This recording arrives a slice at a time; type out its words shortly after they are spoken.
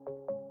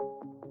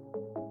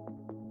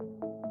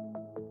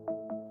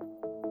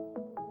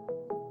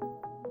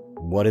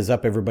What is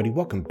up, everybody?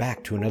 Welcome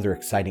back to another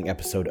exciting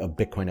episode of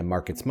Bitcoin and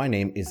Markets. My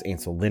name is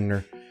Ansel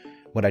Lindner.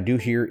 What I do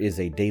here is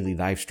a daily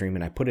live stream,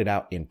 and I put it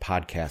out in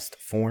podcast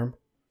form.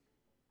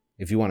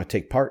 If you want to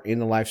take part in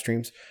the live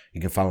streams,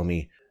 you can follow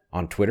me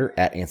on Twitter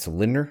at Ansel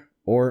Lindner,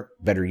 or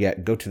better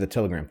yet, go to the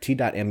Telegram,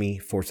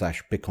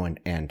 t.me/Bitcoin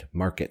and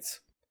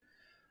Markets.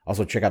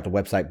 Also, check out the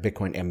website,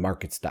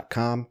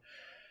 bitcoinandmarkets.com.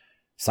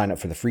 Sign up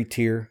for the free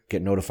tier,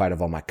 get notified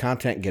of all my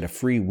content, get a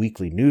free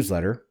weekly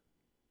newsletter.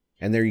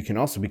 And there you can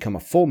also become a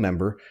full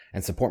member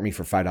and support me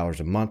for $5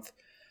 a month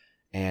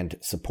and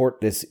support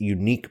this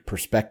unique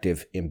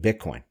perspective in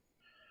Bitcoin.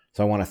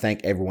 So I want to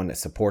thank everyone that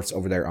supports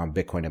over there on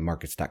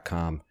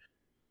bitcoinandmarkets.com.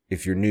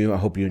 If you're new, I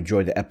hope you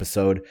enjoyed the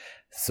episode.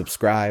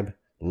 Subscribe,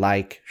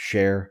 like,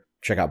 share,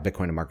 check out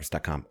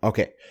bitcoinandmarkets.com.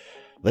 Okay,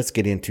 let's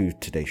get into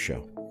today's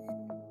show.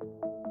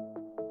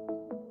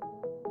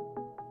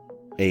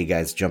 Hey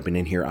guys, jumping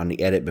in here on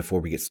the edit before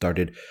we get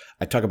started.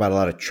 I talk about a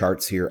lot of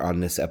charts here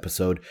on this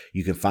episode.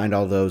 You can find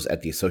all those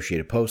at the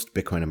associated post,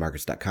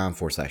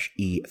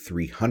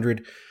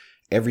 bitcoinandmarkets.com/E300.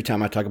 Every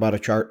time I talk about a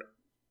chart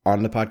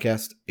on the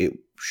podcast, it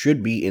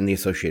should be in the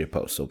associated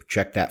post. So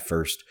check that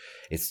first.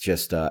 It's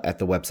just at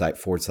the website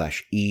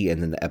 /E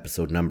and then the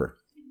episode number.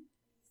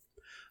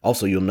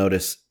 Also, you'll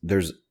notice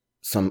there's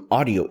some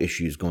audio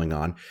issues going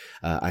on.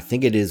 I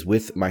think it is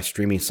with my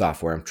streaming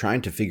software. I'm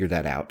trying to figure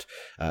that out.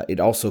 It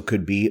also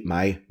could be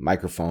my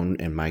microphone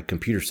and my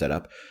computer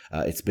setup.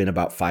 It's been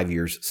about 5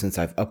 years since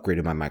I've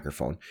upgraded my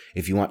microphone.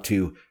 If you want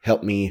to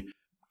help me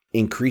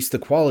increase the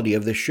quality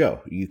of this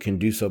show, you can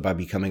do so by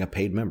becoming a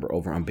paid member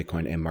over on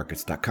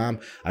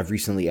bitcoinandmarkets.com. I've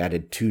recently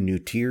added 2 new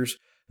tiers.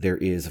 There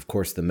is, of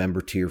course, the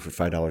member tier for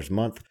 $5 a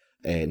month,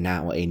 and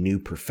now a new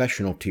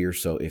professional tier.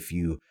 So if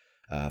you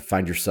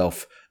find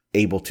yourself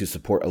able to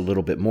support a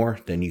little bit more,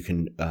 then you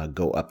can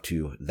go up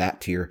to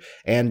that tier.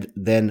 And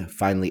then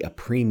finally, a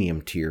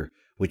premium tier,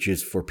 which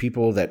is for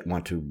people that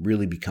want to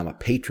really become a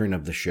patron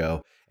of the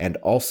show. And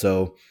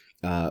also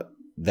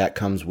that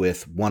comes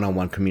with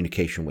one-on-one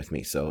communication with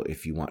me. So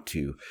if you want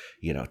to,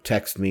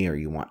 text me, or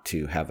you want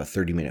to have a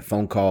 30-minute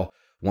phone call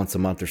once a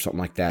month or something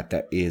like that,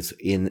 that is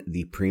in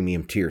the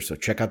premium tier. So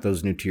check out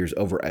those new tiers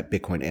over at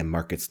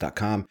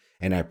bitcoinandmarkets.com.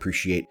 And I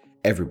appreciate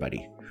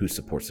everybody who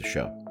supports the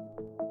show.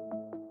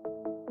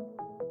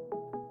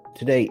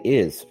 Today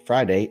is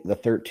Friday, the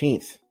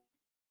 13th,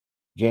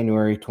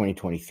 January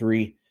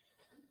 2023.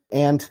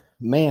 And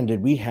man,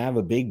 did we have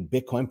a big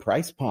Bitcoin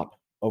price pump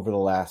over the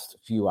last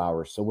few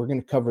hours. So we're going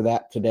to cover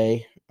that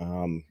today,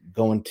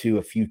 go into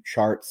a few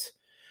charts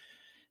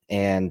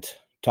and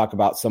talk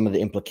about some of the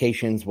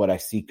implications, what I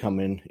see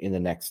coming in the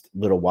next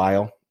little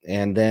while.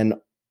 And then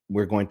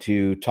we're going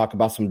to talk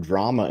about some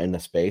drama in the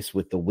space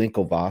with the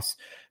Winklevoss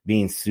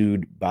being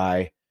sued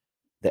by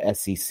the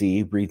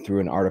SEC. Read through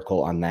an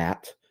article on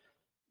that.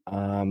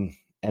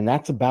 And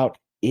that's about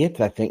it,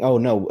 I think. Oh,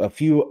 no, a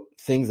few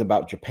things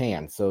about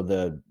Japan. So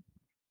the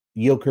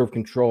yield curve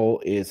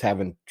control is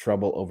having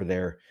trouble over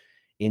there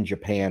in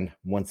Japan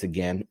once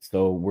again.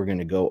 So we're going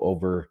to go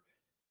over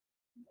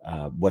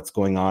what's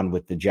going on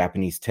with the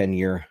Japanese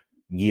 10-year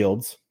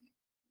yields,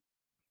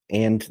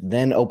 and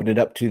then open it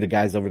up to the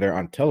guys over there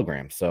on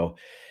Telegram. So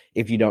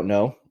if you don't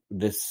know,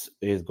 this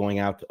is going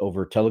out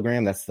over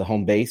Telegram. That's the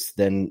home base.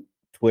 Then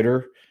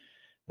Twitter,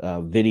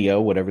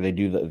 video, whatever they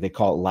do, they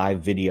call it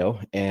live video,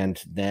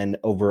 and then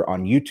over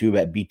on YouTube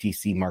at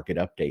BTC Market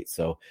Update.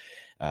 So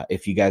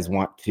if you guys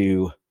want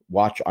to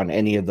watch on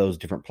any of those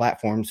different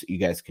platforms, you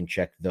guys can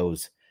check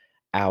those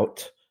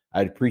out.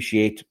 I'd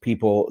appreciate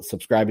people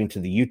subscribing to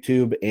the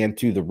YouTube and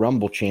to the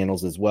Rumble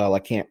channels as well. I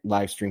can't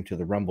live stream to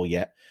the Rumble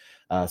yet.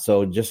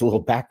 So just a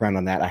little background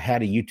on that. I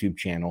had a YouTube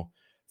channel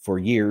for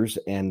years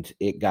and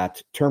it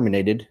got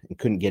terminated and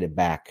couldn't get it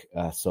back.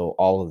 So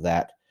all of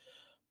that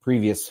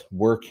previous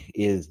work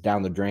is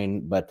down the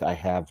drain, but I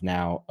have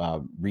now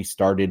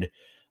restarted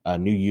a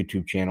new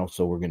YouTube channel.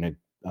 So we're going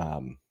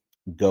to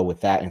go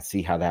with that and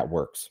see how that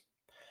works.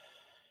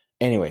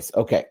 Anyways,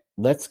 okay,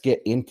 let's get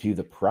into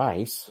the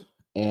price.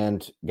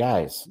 And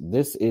guys,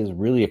 this is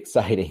really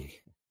exciting.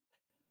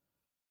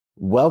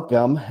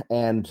 Welcome,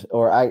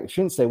 or I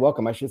shouldn't say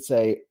welcome, I should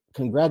say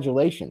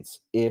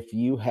congratulations if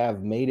you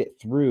have made it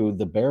through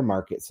the bear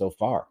market so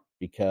far,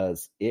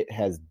 because it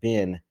has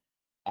been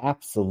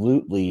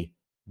absolutely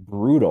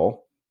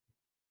brutal.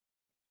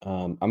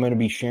 I'm going to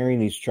be sharing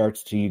these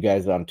charts to you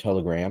guys on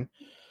Telegram.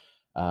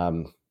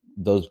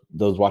 Those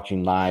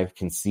watching live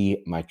can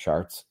see my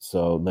charts.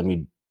 So let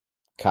me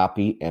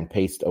copy and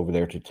paste over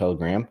there to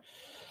Telegram.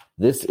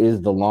 This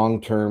is the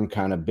long-term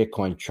kind of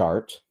Bitcoin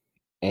chart,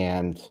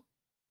 and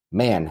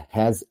man,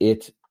 has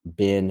it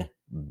been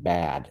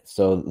bad.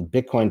 So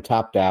Bitcoin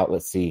topped out,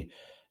 let's see,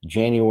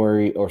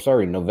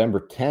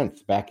 November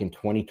 10th back in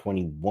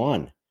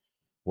 2021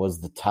 was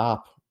the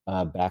top.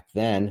 Back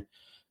then,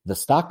 the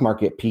stock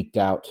market peaked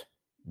out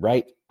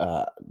right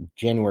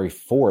January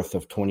 4th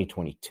of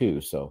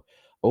 2022. So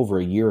over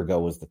a year ago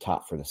was the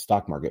top for the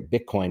stock market.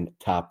 Bitcoin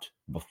topped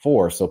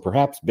before. So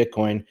perhaps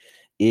Bitcoin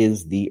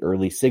is the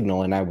early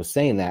signal. And I was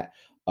saying that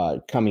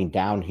coming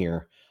down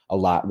here a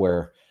lot,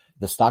 where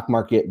the stock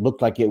market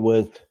looked like it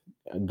was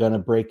going to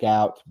break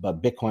out,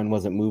 but Bitcoin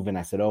wasn't moving.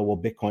 I said, oh, well,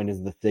 Bitcoin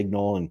is the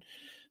signal, and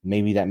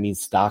maybe that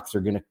means stocks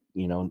are going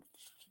to,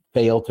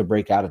 fail to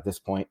break out at this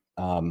point.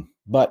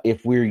 But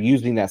if we're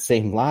using that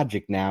same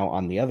logic now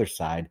on the other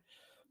side,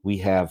 we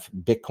have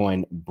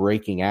Bitcoin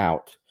breaking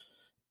out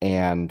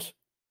and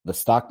the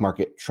stock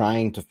market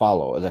trying to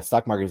follow. The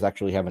stock market is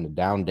actually having a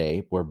down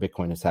day where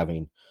Bitcoin is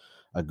having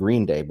a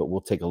green day, but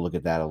we'll take a look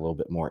at that a little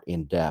bit more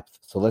in depth.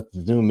 So let's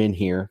zoom in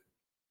here.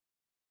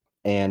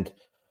 And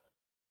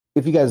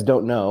if you guys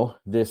don't know,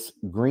 this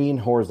green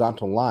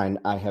horizontal line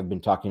I have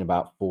been talking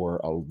about for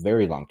a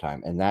very long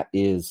time, and that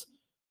is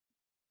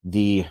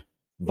the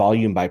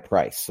volume by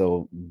price.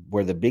 So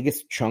where the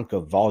biggest chunk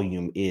of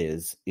volume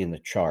is in the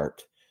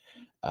chart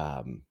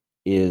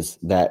is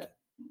that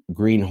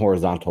green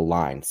horizontal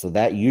line. So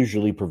that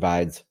usually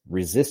provides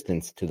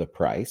resistance to the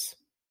price.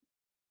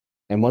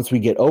 And once we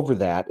get over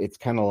that, it's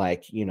kind of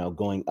like,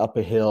 going up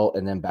a hill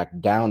and then back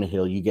down a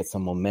hill. You get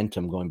some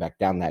momentum going back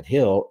down that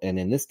hill. And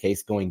in this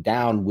case, going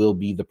down will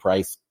be the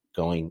price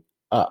going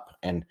up.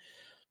 And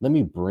let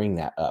me bring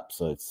that up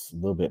so it's a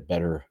little bit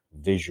better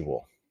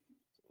visual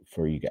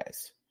for you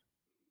guys.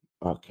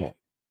 Okay.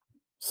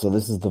 So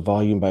this is the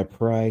volume by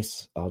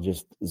price. I'll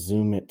just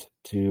zoom it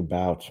to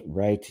about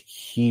right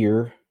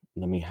here.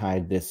 Let me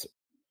hide this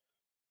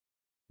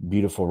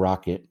beautiful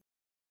rocket.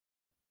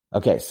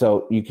 Okay,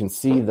 so you can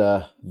see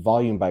the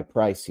volume by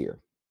price here.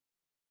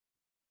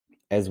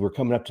 As we're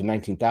coming up to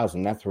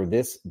 19,000, that's where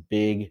this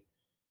big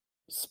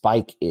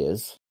spike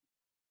is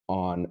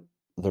on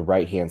the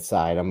right-hand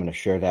side. I'm going to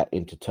share that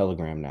into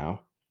Telegram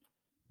now.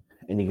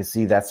 And you can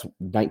see that's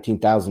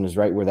 19,000 is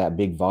right where that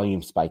big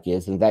volume spike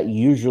is. And that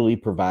usually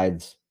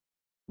provides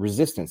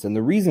resistance. And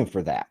the reason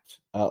for that,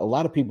 a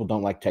lot of people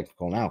don't like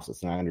technical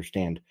analysis, and I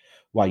understand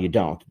why you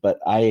don't. But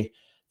I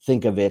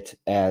think of it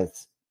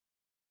as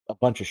a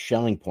bunch of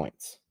Schelling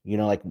points.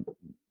 Like,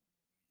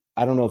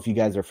 I don't know if you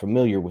guys are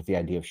familiar with the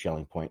idea of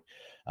Schelling point.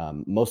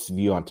 Most of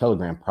you on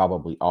Telegram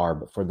probably are,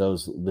 but for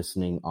those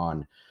listening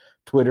on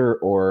Twitter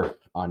or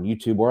on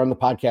YouTube or on the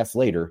podcast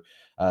later,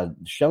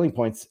 Schelling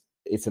points,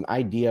 it's an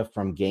idea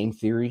from game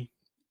theory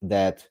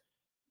that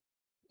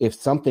if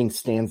something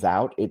stands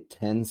out, it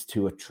tends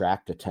to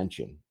attract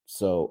attention.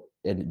 So,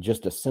 and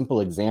just a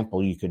simple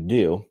example you could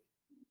do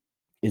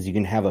is you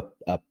can have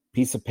a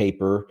piece of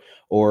paper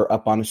or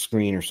up on a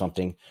screen or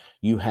something.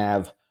 You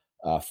have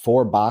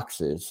 4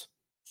 boxes,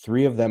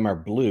 3 of them are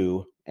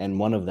blue and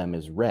 1 of them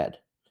is red.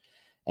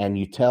 And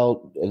you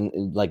tell,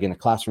 like in a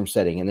classroom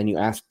setting, and then you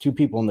ask 2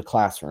 people in the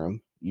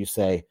classroom, you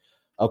say,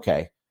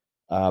 okay,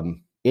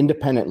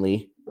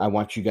 independently, I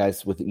want you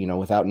guys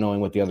without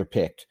knowing what the other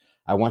picked,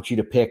 I want you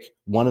to pick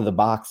one of the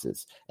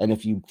boxes. And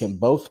if you can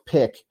both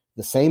pick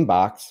the same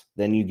box,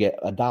 then you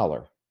get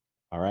 $1.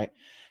 All right.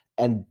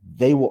 And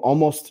they will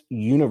almost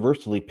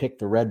universally pick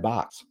the red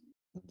box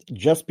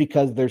just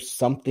because there's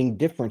something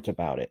different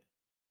about it,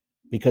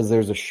 because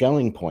there's a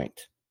Schelling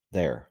point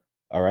there.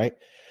 All right.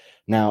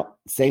 Now,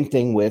 same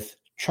thing with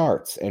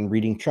charts and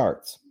reading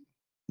charts,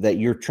 that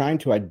you're trying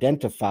to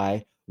identify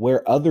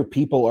where other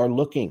people are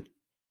looking,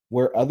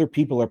 where other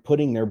people are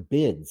putting their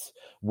bids.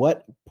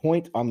 What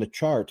point on the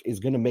chart is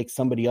going to make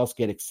somebody else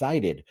get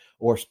excited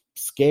or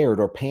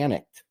scared or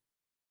panicked?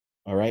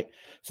 All right.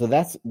 So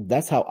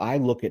that's how I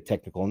look at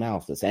technical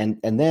analysis. And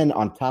then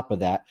on top of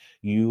that,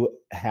 you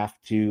have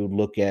to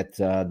look at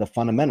the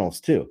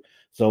fundamentals too.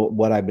 So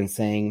what I've been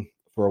saying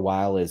for a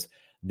while is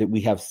that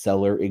we have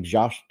seller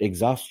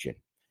exhaustion.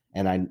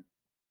 And I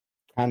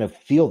kind of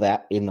feel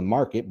that in the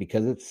market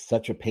because it's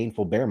such a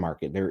painful bear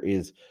market. There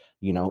is,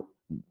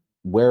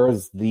 where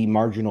is the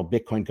marginal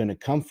Bitcoin going to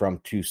come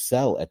from to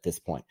sell at this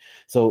point?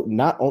 So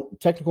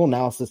technical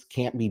analysis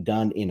can't be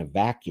done in a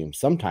vacuum.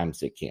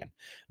 Sometimes it can,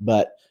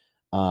 but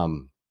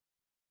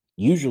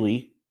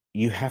usually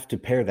you have to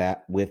pair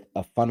that with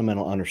a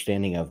fundamental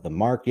understanding of the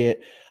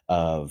market,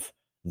 of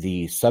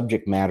the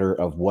subject matter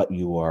of what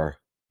you are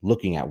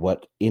looking at,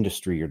 what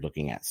industry you're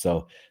looking at.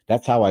 So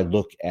that's how I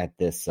look at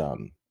this.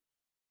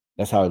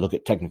 That's how I look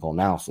at technical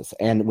analysis.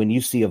 And when you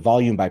see a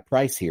volume by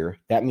price here,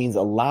 that means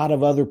a lot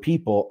of other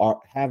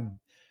people have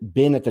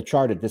been at the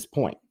chart at this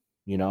point.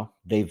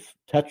 They've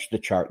touched the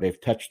chart, they've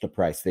touched the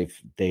price,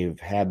 they've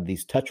had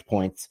these touch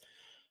points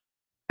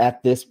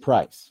at this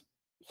price.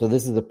 So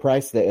this is the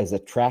price that is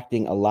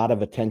attracting a lot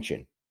of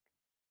attention.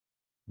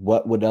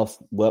 What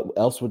else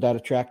would that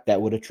attract?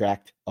 That would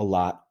attract a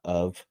lot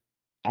of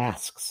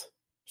asks.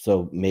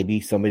 So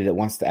maybe somebody that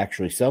wants to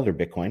actually sell their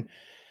Bitcoin,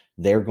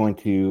 they're going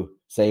to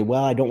say,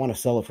 well, I don't want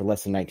to sell it for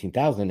less than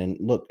 19,000. And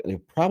look,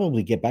 they'll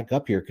probably get back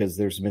up here because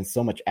there's been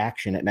so much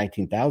action at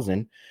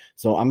 19,000.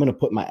 So I'm going to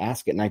put my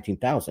ask at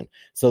 19,000.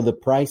 So the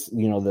price,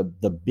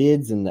 the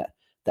bids and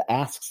the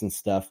asks and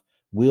stuff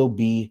will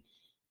be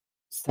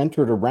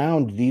centered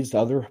around these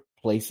other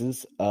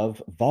places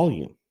of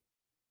volume.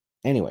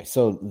 Anyway,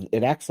 so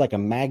it acts like a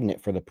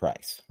magnet for the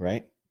price,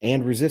 right?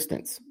 And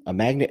resistance, a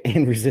magnet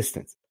and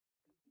resistance.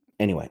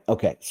 Anyway,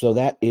 okay, so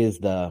that is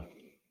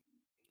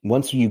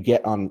once you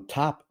get on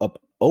top up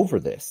over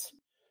this,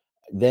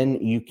 then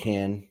you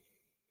can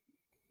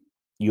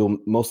you'll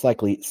most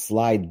likely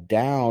slide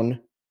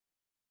down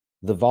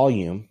the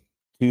volume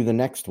to the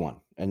next one,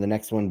 and the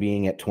next one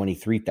being at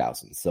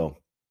 23,000. So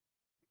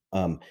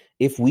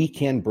if we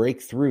can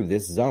break through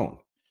this zone,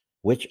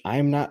 which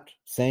I'm not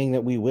saying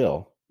that we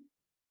will,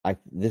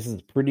 this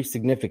is pretty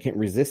significant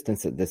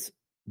resistance at this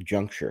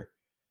juncture.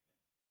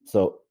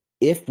 So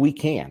if we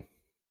can,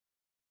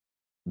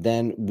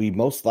 then we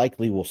most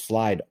likely will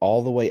slide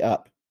all the way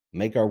up,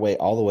 make our way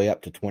all the way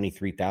up to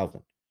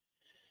 23,000.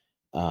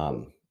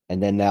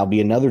 And then that'll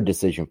be another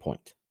decision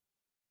point.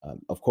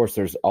 Of course,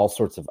 there's all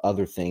sorts of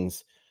other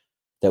things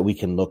that we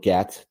can look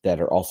at that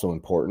are also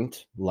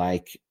important,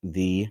 like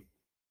the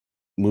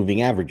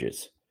moving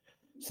averages.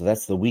 So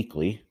that's the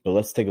weekly, but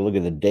let's take a look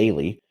at the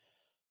daily.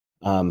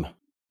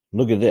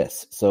 Look at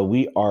this. So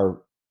we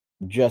are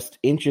just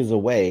inches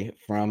away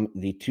from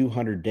the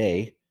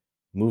 200-day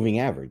moving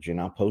average, and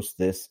I'll post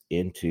this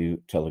into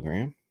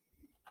Telegram.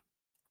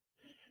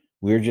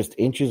 We're just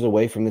inches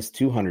away from this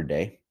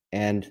 200-day,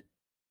 and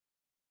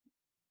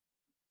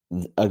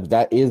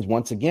that is,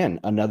 once again,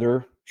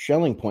 another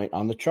shelling point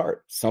on the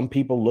chart. Some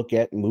people look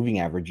at moving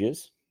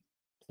averages.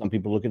 Some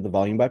people look at the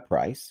volume by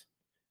price.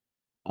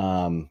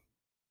 Some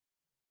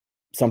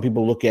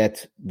people look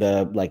at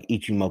the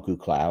Ichimoku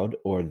cloud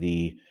or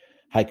the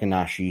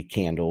Heikinashi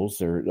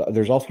candles, or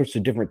there's all sorts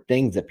of different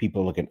things that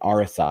people look at.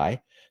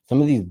 RSI.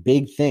 Some of these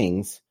big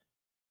things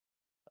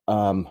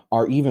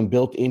are even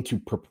built into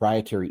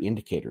proprietary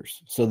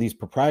indicators. So these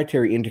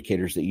proprietary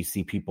indicators that you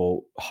see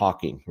people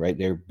hawking, right?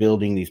 They're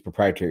building these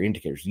proprietary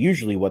indicators.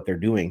 Usually what they're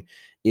doing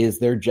is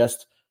they're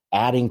just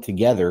adding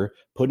together,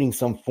 putting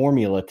some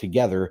formula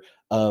together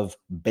of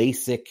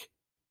basic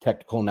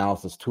technical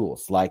analysis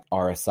tools like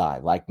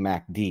RSI, like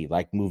MACD,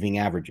 like moving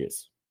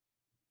averages.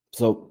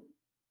 So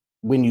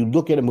when you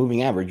look at a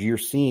moving average, you're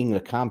seeing the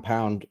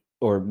compound,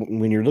 or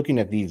when you're looking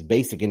at these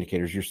basic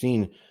indicators, you're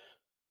seeing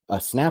a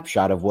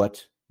snapshot of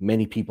what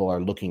many people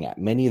are looking at,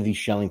 many of these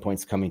shelling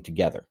points coming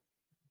together.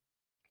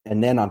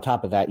 And then on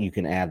top of that, you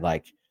can add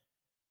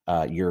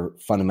your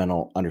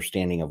fundamental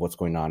understanding of what's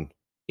going on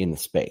in the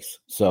space.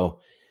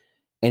 So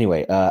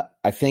anyway,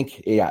 I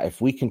think,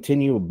 if we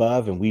continue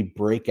above and we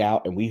break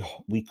out and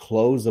we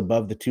close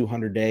above the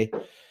 200-day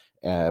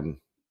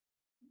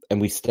and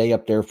we stay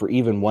up there for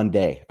even one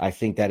day, I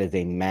think that is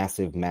a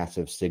massive,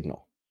 massive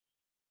signal.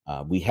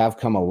 We have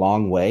come a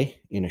long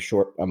way in a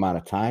short amount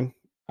of time.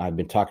 I've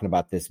been talking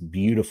about this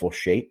beautiful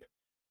shape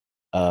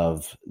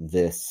of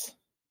this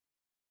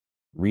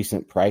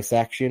recent price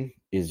action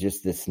is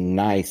just this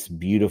nice,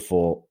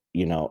 beautiful,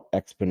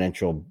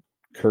 exponential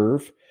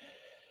curve.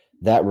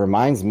 That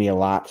reminds me a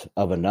lot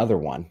of another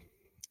one.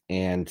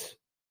 And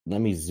let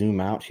me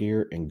zoom out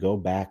here and go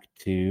back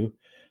to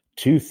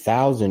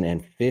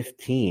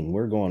 2015.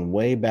 We're going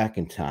way back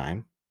in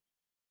time.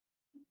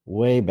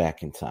 Way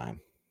back in time.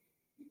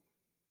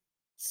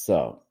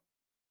 So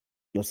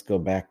let's go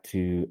back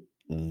to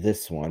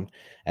this one.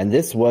 And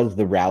this was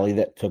the rally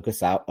that took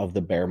us out of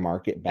the bear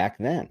market back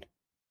then.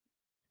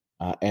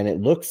 And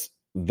it looks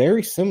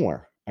very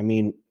similar. I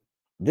mean,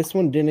 this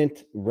one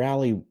didn't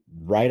rally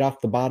right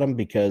off the bottom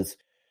because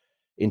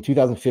in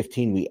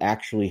 2015, we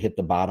actually hit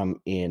the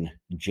bottom in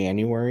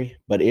January,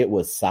 but it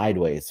was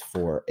sideways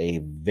for a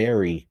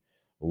very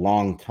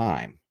long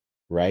time,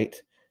 right?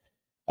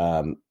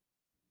 And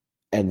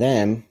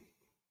then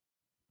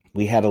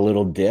we had a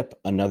little dip,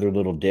 another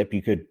little dip.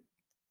 You could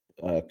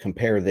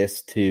compare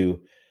this to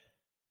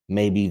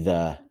maybe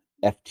the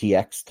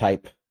FTX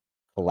type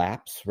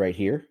collapse right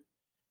here.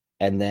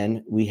 And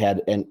then we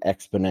had an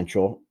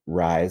exponential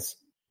rise,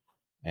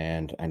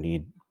 and I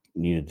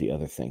needed the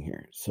other thing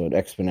here. So an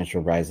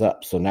exponential rise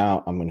up. So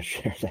now I'm going to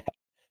share that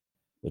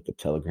with the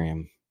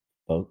Telegram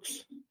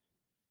folks.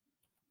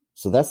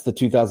 So that's the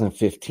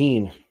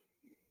 2015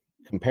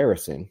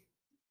 comparison.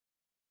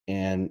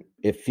 And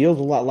it feels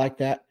a lot like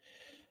that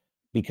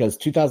because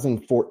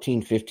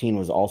 2014-15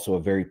 was also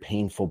a very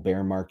painful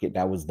bear market.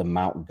 That was the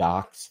Mt.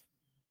 Gox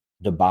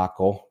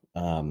debacle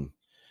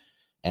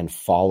and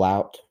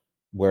fallout,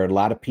 where a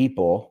lot of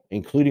people,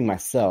 including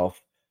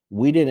myself,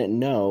 we didn't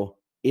know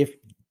if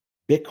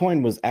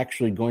Bitcoin was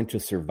actually going to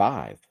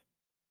survive.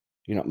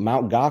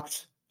 Mt.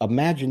 Gox,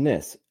 imagine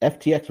this.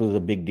 FTX was a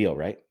big deal,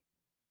 right?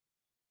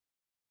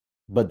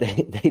 But they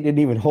didn't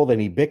even hold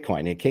any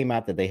Bitcoin. It came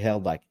out that they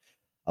held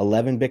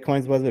 11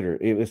 Bitcoins, was it?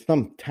 Or it was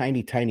some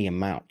tiny, tiny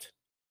amount.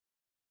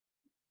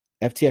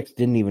 FTX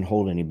didn't even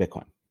hold any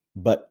Bitcoin.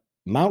 But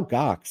Mt.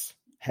 Gox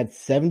had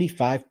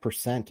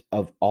 75%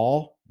 of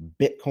all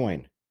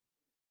Bitcoin.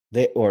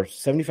 Or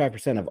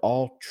 75% of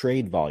all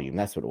trade volume.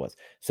 That's what it was.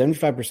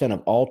 75% of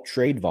all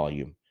trade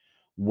volume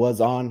was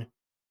on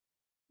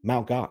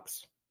Mt.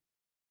 Gox.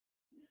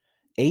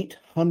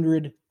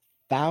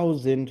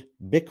 800,000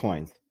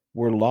 Bitcoins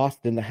were lost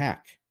in the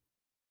hack.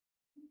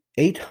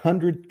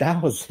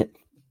 800,000.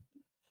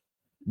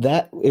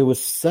 It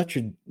was such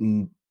a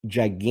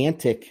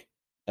gigantic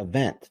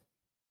event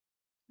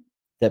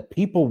that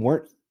people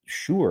weren't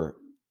sure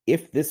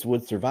if this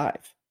would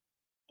survive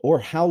or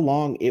how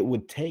long it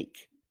would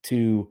take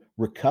to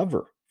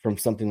recover from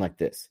something like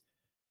this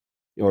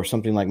or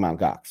something like Mt.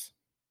 Gox.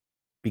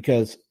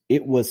 because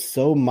it was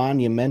so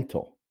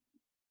monumental.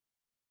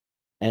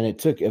 And it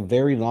took a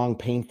very long,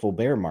 painful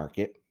bear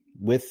market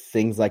with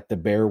things like the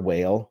bear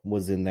whale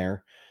was in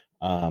there.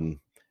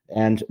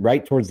 And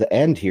right towards the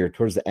end here,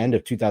 towards the end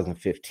of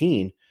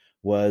 2015,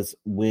 was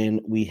when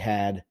we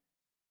had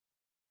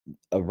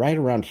right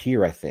around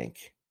here, I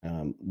think,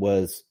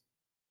 was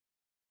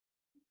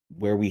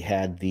where we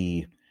had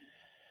it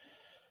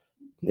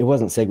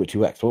wasn't Segwit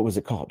 2X. What was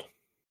it called?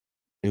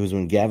 It was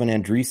when Gavin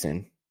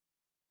Andreessen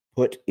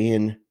put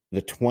in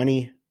the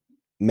 20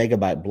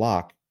 megabyte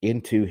block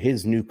into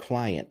his new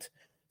client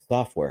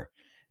software.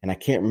 And I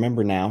can't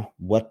remember now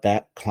what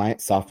that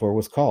client software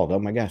was called. Oh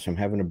my gosh, I'm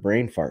having a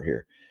brain fart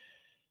here.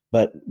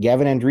 But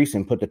Gavin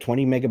Andreessen put the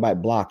 20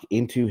 megabyte block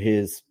into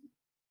his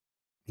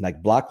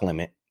block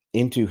limit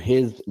into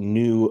his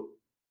new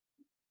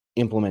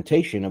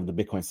implementation of the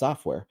Bitcoin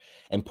software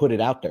and put it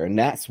out there. And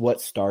that's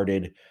what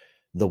started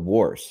the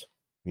wars,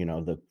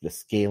 the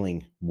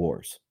scaling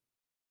wars.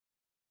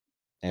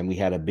 And we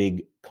had a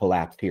big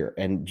collapse here.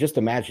 And just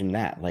imagine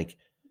that,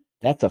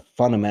 that's a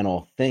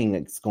fundamental thing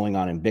that's going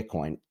on in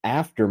Bitcoin.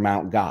 After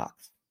Mt. Gox,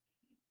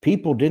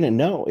 people didn't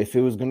know if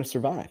it was going to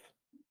survive.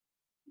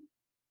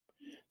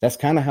 That's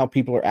kind of how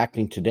people are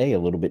acting today a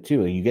little bit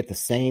too. You get the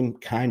same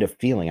kind of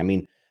feeling. I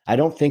mean, I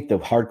don't think the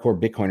hardcore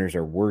Bitcoiners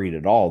are worried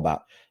at all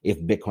about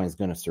if Bitcoin is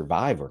going to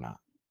survive or not.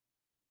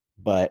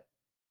 But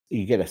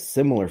you get a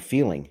similar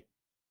feeling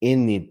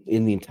in the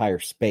entire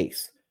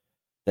space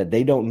that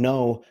they don't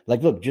know.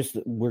 Look,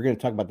 we're going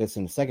to talk about this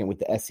in a second with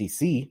the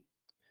SEC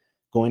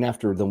going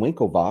after the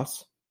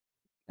Winklevoss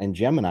and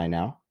Gemini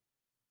now.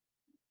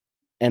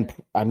 And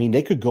I mean,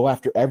 they could go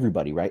after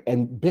everybody, right?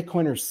 And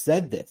Bitcoiners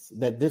said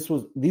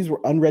that these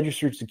were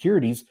unregistered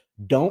securities.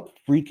 Don't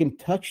freaking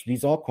touch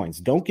these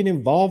altcoins. Don't get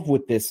involved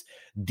with this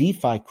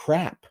DeFi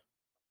crap.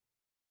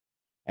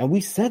 And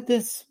we said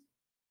this,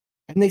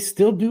 and they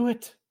still do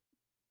it.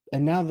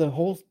 And now the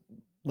whole,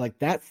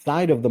 that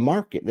side of the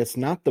market, that's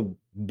not the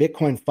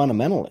Bitcoin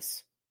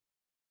fundamentalists.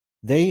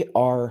 They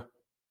are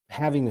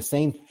having the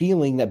same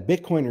feeling that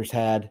Bitcoiners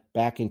had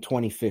back in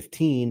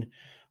 2015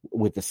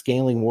 with the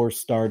scaling wars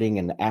starting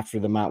and after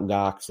the Mt.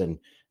 Gox, and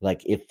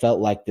it felt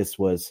like this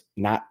was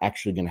not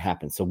actually going to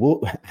happen.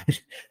 So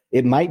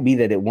it might be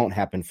that it won't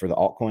happen for the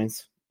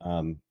altcoins.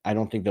 I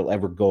don't think they'll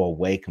ever go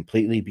away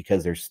completely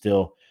because there's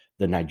still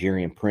the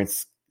Nigerian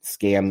prince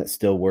scam that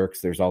still works.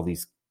 There's all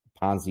these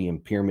Ponzi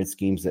and pyramid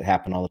schemes that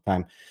happen all the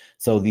time.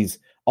 So these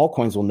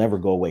altcoins will never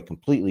go away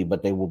completely,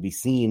 but they will be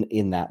seen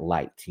in that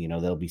light.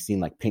 They'll be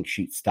seen like pink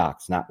sheet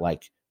stocks, not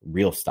like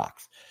real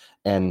stocks.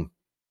 And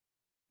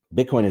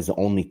Bitcoin is the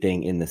only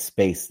thing in the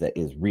space that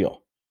is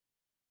real.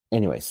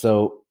 Anyway,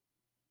 so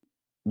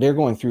they're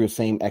going through the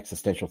same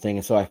existential thing.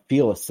 And so I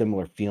feel a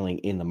similar feeling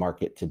in the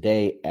market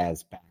today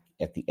as back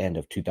at the end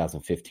of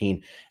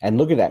 2015. And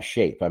look at that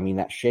shape. I mean,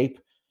 that shape,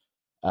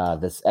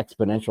 this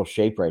exponential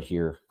shape right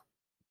here,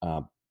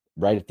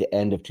 right at the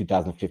end of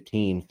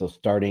 2015. So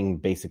starting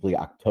basically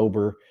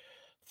October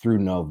through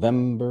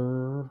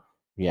November.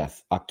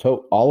 Yes,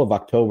 all of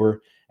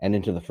October and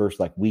into the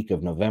first week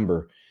of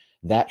November,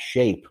 that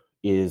shape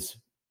is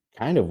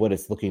kind of what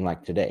it's looking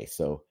like today.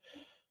 So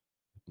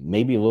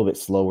maybe a little bit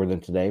slower than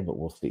today, but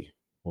we'll see.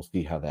 We'll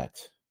see how that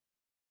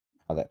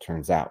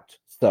turns out.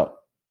 So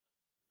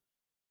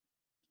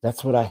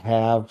that's what I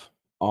have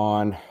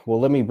on.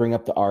 Well, let me bring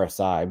up the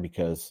RSI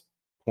because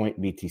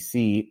Point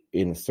BTC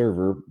in the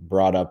server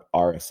brought up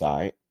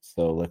RSI.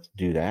 So let's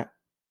do that.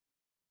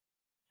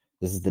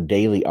 This is the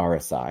daily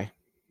RSI,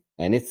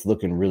 and it's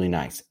looking really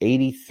nice.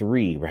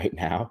 83 right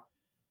now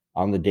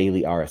on the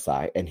daily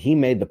RSI. And he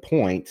made the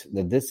point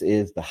that this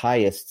is the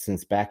highest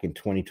since back in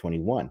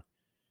 2021.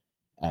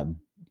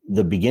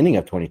 The beginning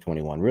of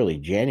 2021, really,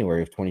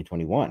 January of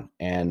 2021.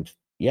 And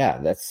yeah,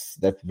 that's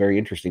very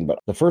interesting. But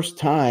the first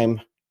time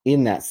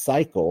in that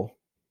cycle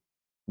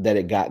that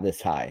it got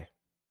this high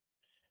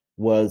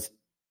was,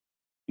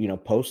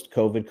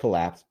 post-COVID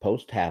collapse,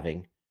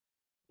 post-halving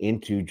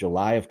into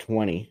July of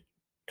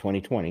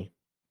 2020.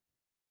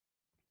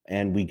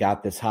 And we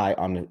got this high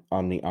on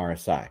the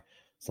RSI.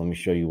 So let me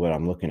show you what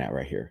I'm looking at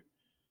right here.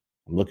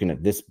 I'm looking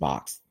at this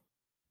box,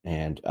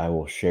 and I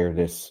will share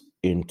this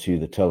into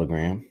the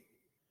Telegram.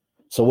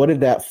 So what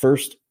did that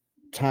first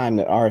time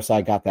that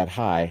RSI got that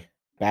high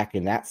back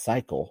in that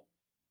cycle,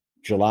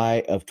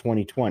 July of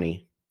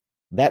 2020,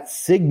 that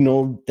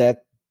signaled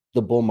that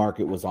the bull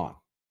market was on.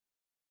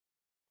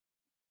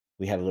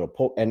 We had a little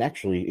pull. And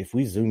actually, if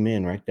we zoom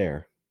in right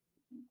there,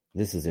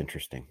 this is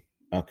interesting.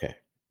 Okay.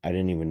 I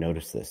didn't even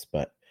notice this,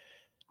 but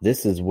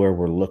this is where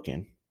we're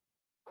looking.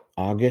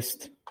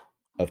 August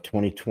of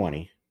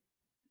 2020.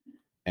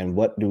 And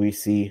what do we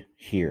see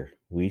here?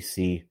 We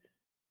see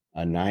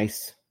a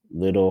nice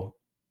little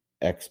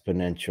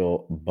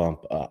exponential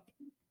bump up.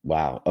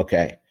 Wow.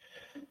 Okay.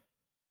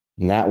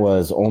 And that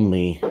was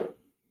only,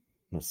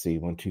 let's see,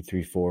 1, 2,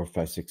 3, 4,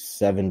 5, 6,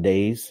 7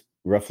 days,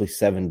 roughly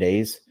 7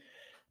 days.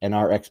 And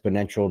our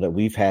exponential that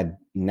we've had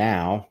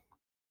now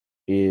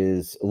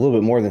is a little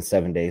bit more than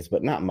 7 days,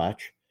 but not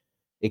much.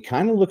 It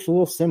kind of looks a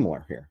little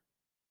similar here.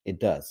 It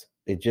does.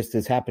 It just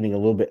is happening a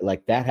little bit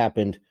like that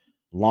happened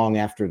long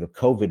after the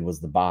COVID was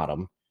the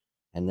bottom.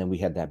 And then we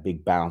had that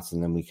big bounce,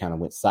 and then we kind of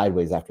went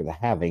sideways after the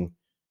halving.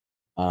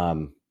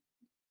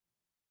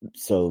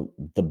 So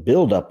the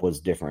buildup was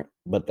different,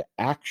 but the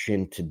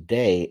action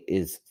today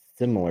is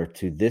similar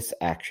to this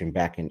action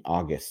back in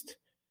August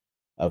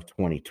of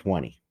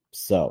 2020.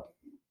 So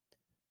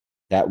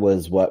that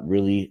was what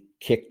really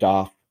kicked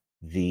off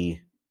the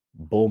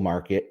bull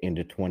market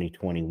into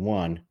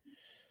 2021.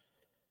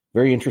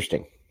 Very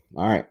interesting.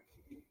 All right.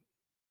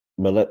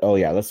 But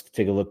let's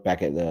take a look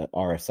back at the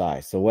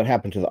RSI. So what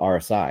happened to the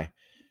RSI?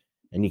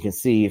 And you can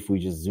see if we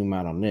just zoom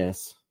out on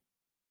this,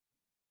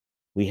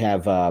 we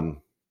have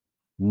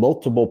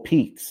multiple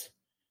peaks.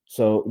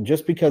 So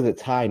just because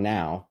it's high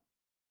now,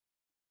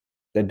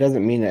 that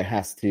doesn't mean it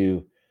has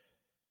to,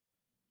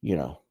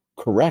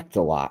 correct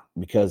a lot,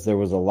 because there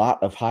was a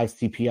lot of high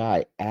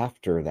CPI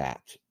after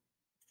that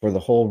for the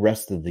whole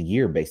rest of the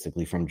year,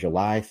 basically from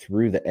July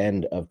through the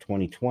end of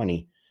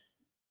 2020.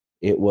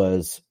 It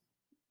was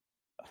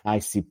high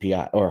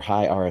CPI or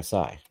high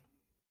RSI.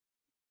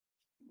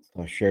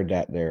 So I shared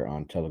that there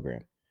on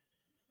Telegram.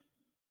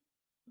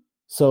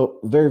 So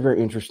very,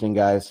 very interesting,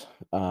 guys.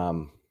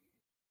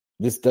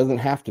 This doesn't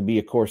have to be,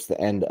 of course, the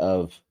end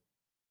of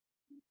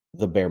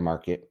the bear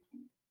market,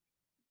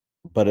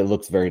 but it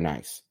looks very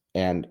nice.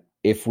 And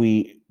if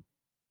we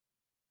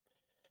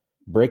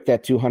break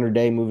that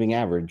 200-day moving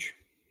average,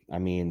 I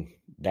mean,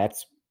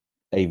 that's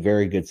a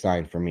very good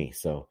sign for me.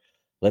 So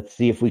let's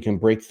see if we can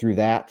break through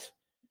that.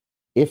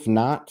 If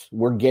not,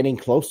 we're getting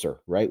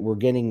closer, right? We're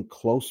getting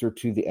closer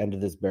to the end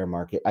of this bear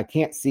market. I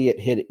can't see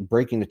it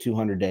breaking the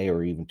 200-day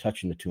or even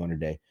touching the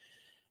 200-day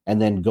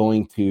and then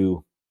going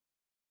to,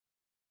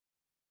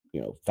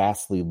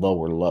 vastly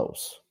lower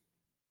lows.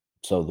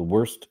 So the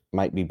worst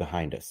might be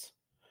behind us.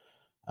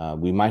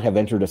 We might have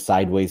entered a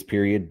sideways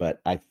period, but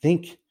I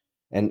think,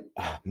 and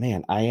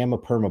man, I am a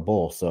perma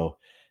bull, so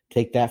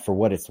take that for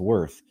what it's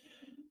worth.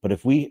 But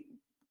if we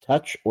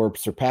touch or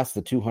surpass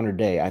the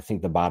 200-day, I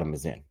think the bottom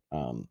is in.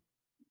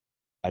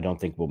 I don't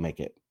think we'll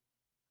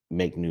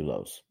make new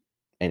lows.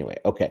 Anyway,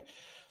 okay.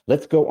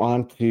 Let's go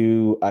on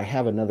to, I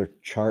have another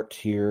chart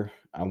here.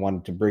 I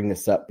wanted to bring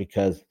this up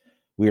because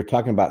we were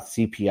talking about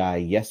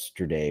CPI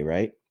yesterday,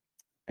 right?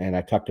 And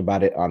I talked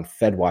about it on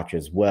FedWatch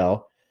as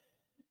well.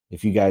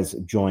 If you guys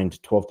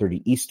joined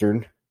 12:30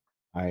 Eastern,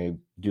 I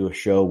do a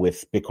show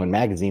with Bitcoin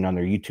Magazine on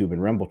their YouTube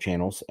and Rumble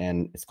channels,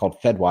 and it's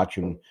called FedWatch,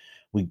 and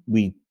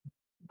we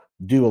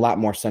do a lot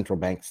more central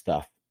bank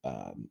stuff.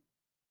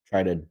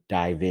 Try to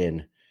dive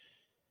in,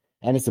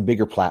 and it's a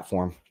bigger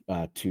platform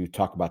to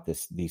talk about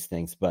these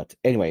things. But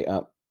anyway,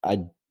 I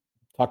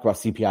talked about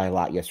CPI a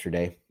lot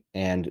yesterday,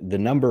 and the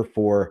number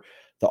for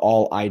the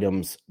all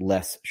items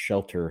less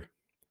shelter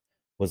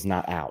was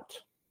not out.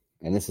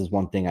 And this is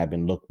one thing I've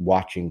been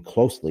watching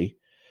closely,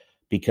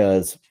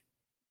 because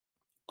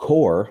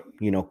core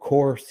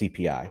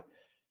CPI,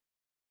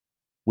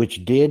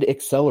 which did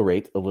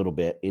accelerate a little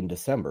bit in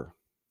December,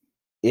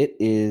 it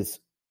is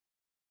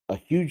a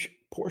huge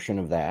portion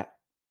of that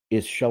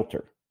is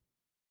shelter.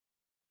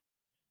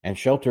 And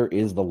shelter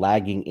is the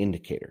lagging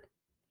indicator.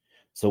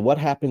 So what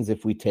happens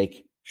if we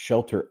take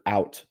shelter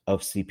out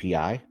of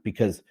CPI?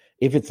 Because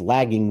if it's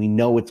lagging, we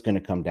know it's going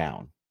to come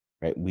down,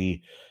 right?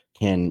 We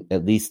can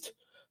at least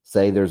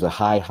say there's a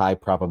high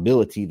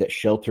probability that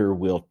shelter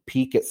will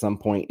peak at some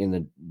point in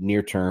the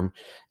near term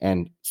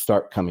and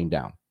start coming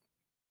down.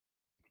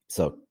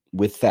 So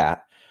with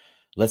that,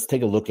 let's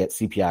take a look at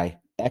CPI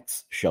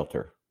X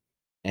shelter.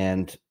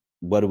 And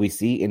what do we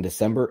see in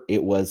December?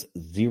 It was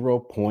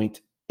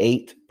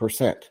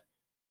 0.8%,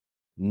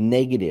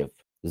 negative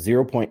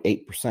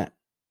 0.8%.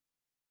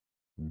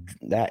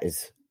 That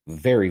is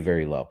very,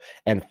 very low.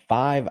 And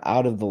 5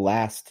 out of the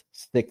last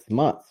 6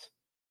 months,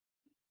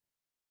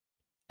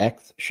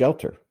 X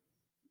shelter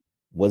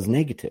was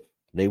negative.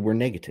 They were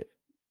negative.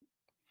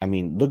 I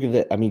mean, look at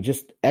that. I mean,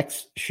 just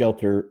X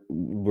shelter,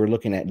 we're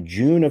looking at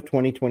June of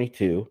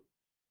 2022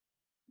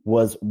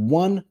 was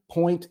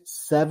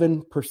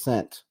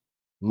 1.7%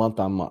 month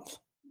on month.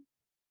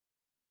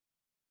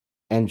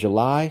 And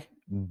July,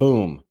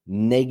 boom,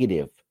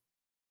 negative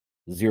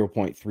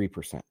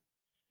 0.3%.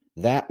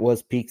 That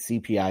was peak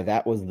CPI.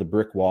 That was the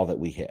brick wall that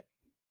we hit.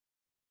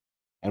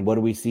 And what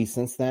do we see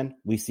since then?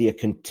 We see a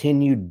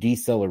continued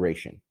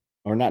deceleration,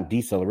 or not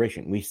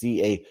deceleration. We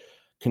see a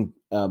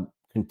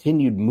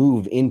continued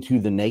move into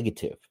the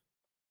negative.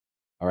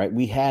 All right.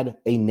 We had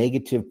a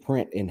negative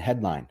print in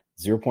headline,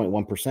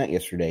 0.1%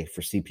 yesterday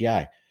for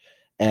CPI.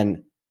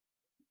 And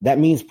that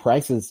means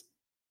prices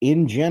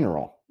in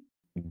general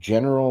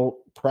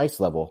price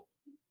level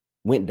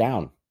went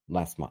down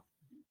last month.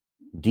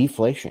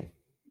 Deflation.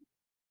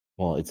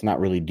 Well, it's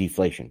not really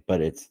deflation, but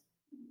it's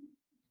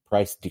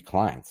price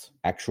declines,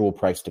 actual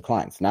price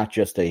declines, not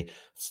just a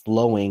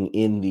slowing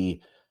in the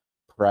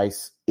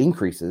price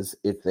increases.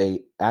 It's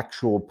a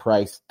actual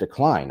price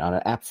decline on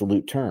an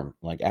absolute term,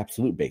 like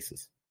absolute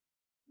basis.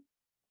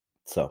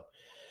 So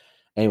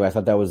anyway, I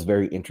thought that was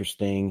very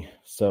interesting.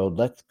 So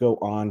let's go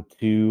on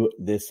to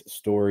this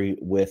story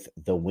with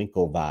the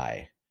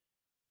Winklevi.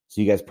 So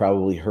you guys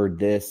probably heard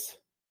this.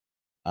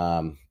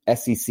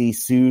 SEC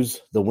sues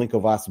the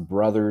Winklevoss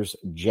brothers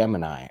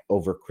Gemini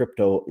over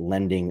crypto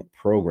lending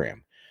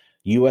program.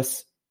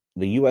 The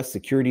U.S.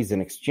 Securities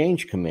and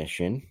Exchange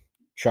Commission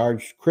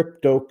charged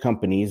crypto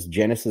companies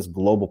Genesis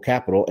Global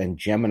Capital and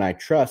Gemini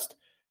Trust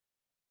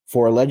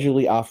for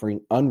allegedly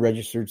offering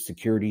unregistered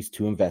securities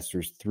to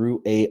investors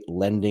through a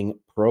lending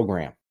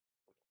program.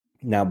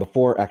 Now,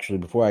 before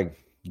I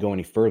go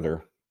any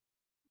further,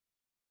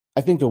 I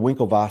think the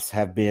Winklevoss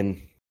have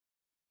been,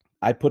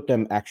 I put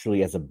them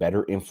actually as a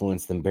better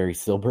influence than Barry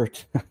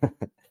Silbert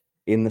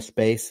in the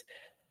space.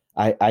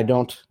 I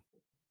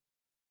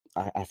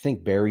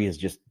think Barry is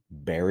just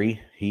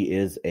Barry. He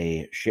is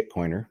a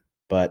shitcoiner,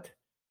 but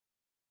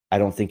I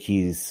don't think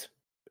he's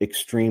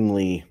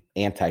extremely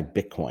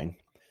anti-Bitcoin.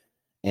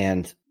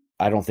 And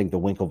I don't think the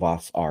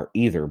Winklevoss are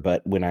either.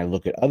 But when I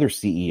look at other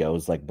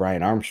CEOs like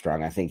Brian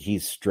Armstrong, I think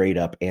he's straight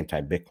up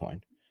anti-Bitcoin.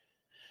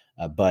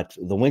 But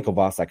the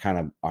Winklevoss, I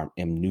kind of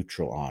am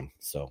neutral on.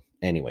 So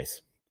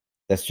anyways,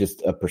 that's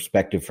just a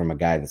perspective from a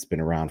guy that's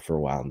been around for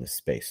a while in this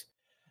space.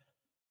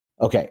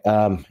 Okay.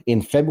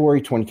 In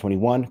February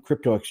 2021,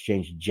 crypto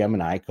exchange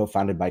Gemini,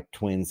 co-founded by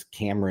twins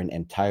Cameron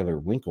and Tyler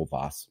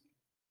Winklevoss,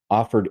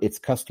 offered its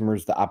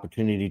customers the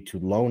opportunity to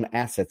loan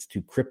assets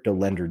to crypto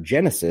lender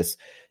Genesis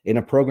in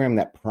a program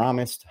that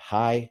promised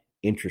high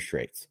interest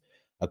rates,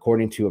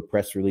 according to a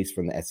press release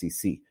from the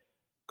SEC.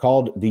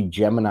 Called the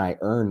Gemini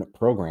Earn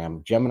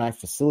program, Gemini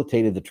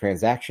facilitated the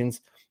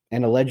transactions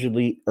and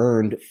allegedly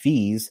earned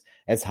fees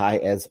as high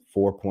as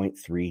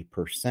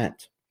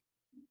 4.3%.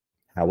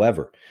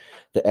 However,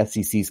 the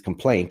SEC's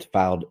complaint,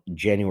 filed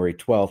January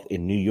 12th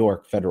in New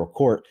York federal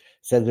court,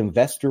 says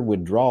investor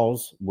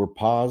withdrawals were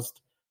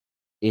paused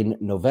in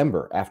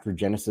November after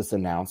Genesis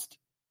announced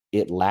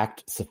it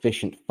lacked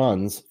sufficient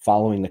funds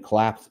following the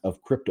collapse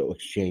of crypto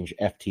exchange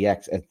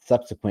FTX and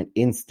subsequent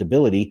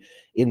instability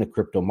in the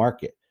crypto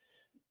market.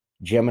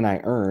 Gemini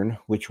Earn,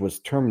 which was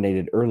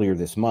terminated earlier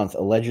this month,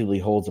 allegedly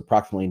holds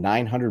approximately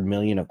 $900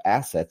 million of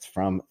assets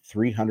from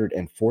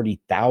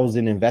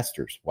 340,000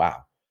 investors.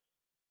 Wow.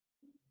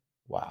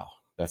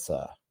 That's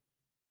a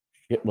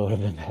shitload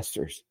of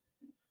investors.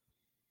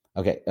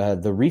 Okay,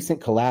 the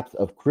recent collapse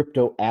of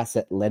crypto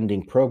asset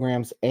lending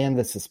programs and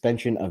the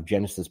suspension of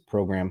Genesis's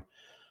program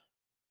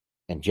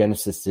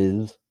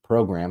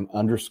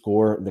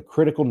underscore the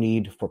critical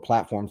need for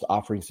platforms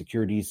offering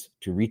securities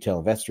to retail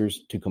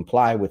investors to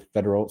comply with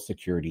federal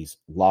securities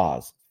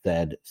laws,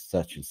 said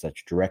such and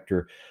such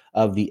director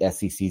of the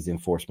SEC's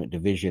enforcement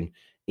division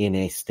in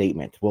a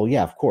statement. Well,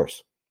 yeah, of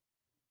course.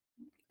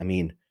 I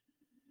mean,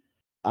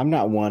 I'm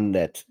not one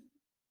that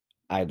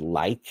I'd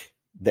like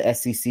the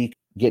SEC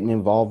getting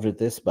involved with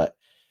this, but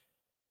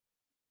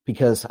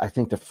because I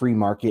think the free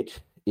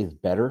market is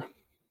better,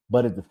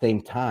 but at the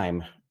same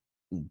time,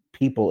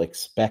 people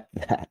expect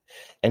that.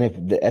 And if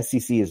the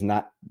SEC is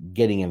not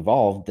getting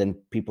involved, then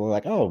people are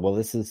like, oh, well,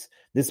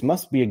 this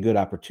must be a good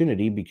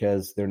opportunity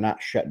because they're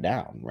not shut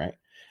down, right?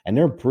 And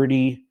they're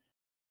pretty,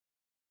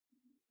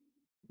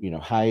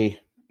 high,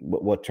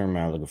 what term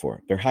am I looking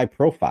for? They're high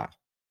profile.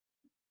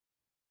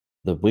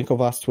 The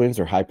Winklevoss twins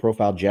are high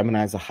profile.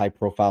 Gemini's a high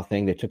profile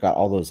thing. They took out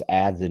all those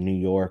ads in New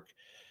York.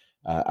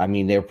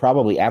 They're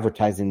probably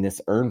advertising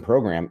this Earn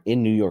program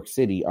in New York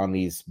City on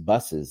these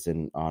buses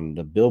and on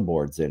the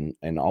billboards and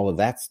all of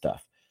that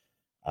stuff.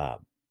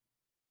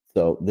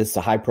 So this is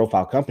a high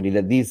profile company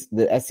that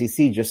the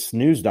SEC just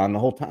snoozed on the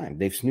whole time.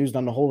 They've snoozed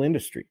on the whole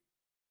industry.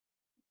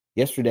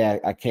 Yesterday,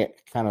 I kind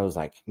of was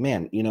like,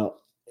 man,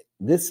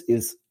 this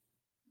is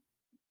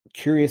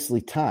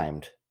curiously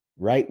timed,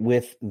 right,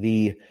 with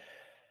the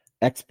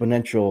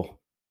exponential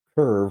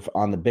curve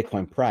on the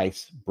Bitcoin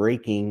price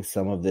breaking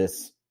some of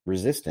this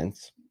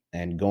resistance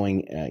and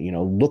going,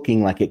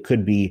 looking like it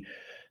could be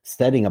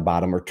setting a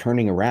bottom or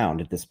turning around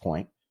at this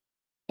point.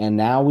 And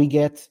now we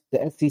get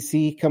the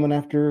SEC coming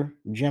after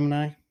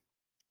Gemini. I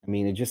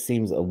mean, it just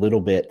seems a little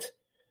bit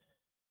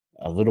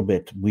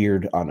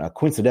weird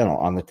coincidental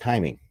on the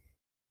timing.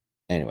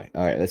 Anyway,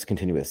 all right, let's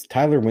continue this.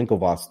 Tyler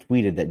Winklevoss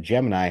tweeted that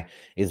Gemini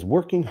is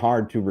working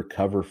hard to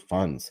recover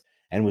funds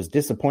and was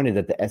disappointed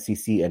that the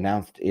SEC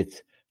announced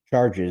its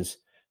charges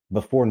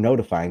before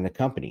notifying the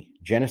company.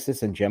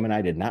 Genesis and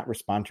Gemini did not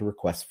respond to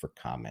requests for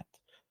comment.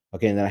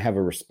 Okay, and then I have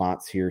a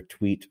response here,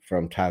 tweet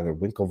from Tyler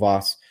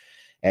Winklevoss,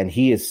 and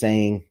he is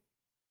saying,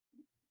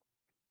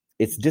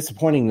 it's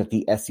disappointing that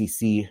the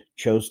SEC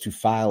chose to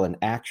file an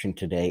action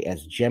today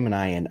as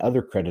Gemini and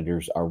other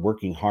creditors are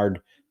working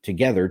hard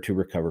together to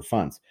recover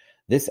funds.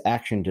 This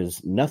action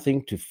does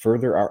nothing to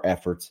further our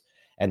efforts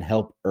and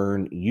help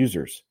Earn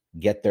users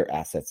get their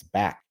assets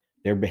back.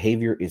 Their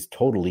behavior is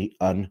totally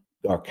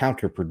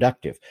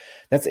counterproductive.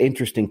 That's an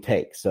interesting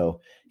take. So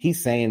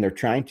he's saying they're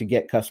trying to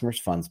get customers'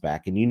 funds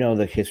back. And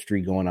the history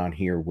going on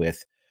here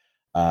with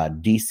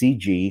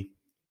DCG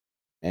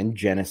and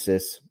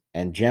Genesis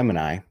and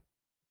Gemini.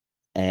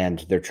 And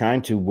they're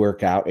trying to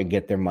work out and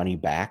get their money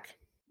back.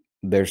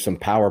 There's some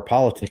power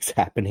politics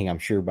happening, I'm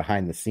sure,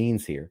 behind the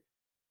scenes here.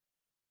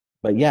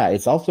 But yeah,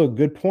 it's also a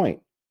good point.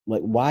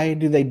 Like, why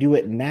do they do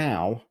it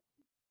now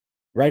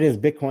right as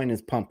Bitcoin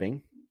is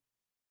pumping,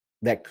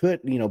 that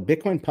could,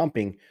 Bitcoin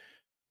pumping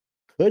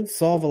could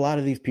solve a lot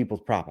of these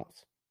people's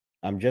problems.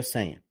 I'm just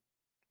saying.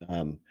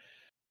 And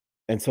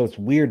so it's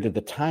weird that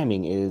the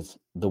timing is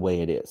the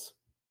way it is.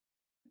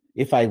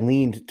 If I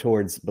leaned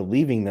towards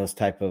believing those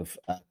type of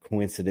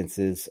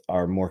coincidences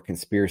are more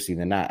conspiracy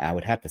than not, I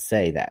would have to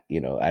say that,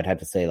 I'd have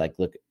to say, like,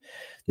 look,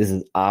 this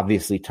is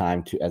obviously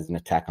timed as an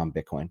attack on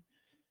Bitcoin.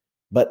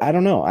 But I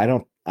don't know. I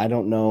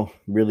don't know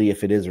really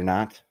if it is or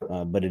not.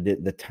 But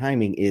the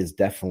timing is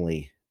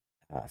definitely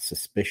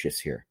suspicious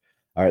here.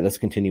 All right, let's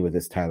continue with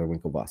this Tyler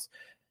Winklevoss.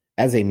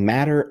 As a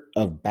matter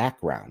of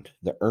background,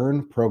 the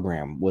EARN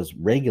program was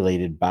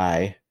regulated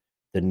by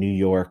the New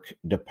York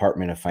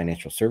Department of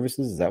Financial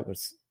Services. That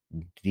was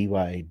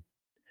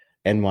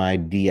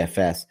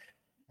NYDFS.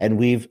 And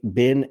we've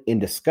been in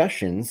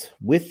discussions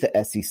with the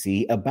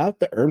SEC about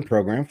the EARN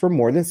program for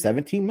more than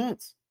 17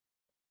 months.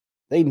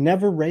 They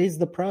never raised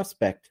the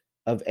prospect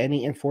of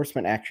any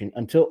enforcement action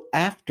until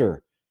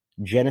after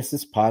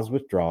Genesis paused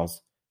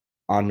withdrawals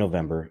on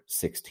November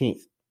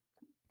 16th.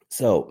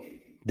 So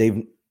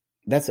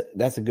that's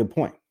a good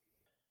point.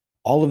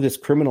 All of this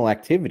criminal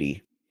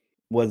activity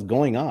was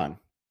going on,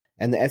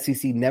 and the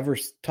SEC never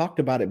talked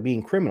about it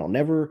being criminal,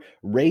 never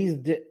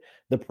raised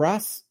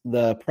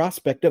the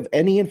prospect of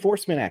any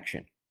enforcement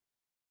action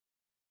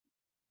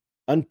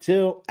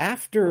until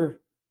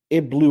after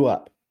it blew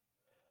up.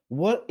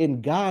 What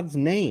in God's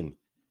name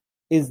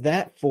is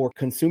that for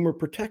consumer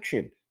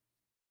protection?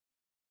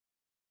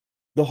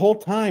 The whole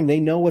time they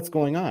know what's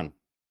going on,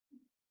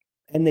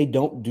 and they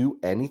don't do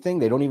anything.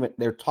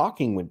 They're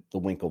talking with the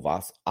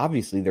Winklevoss.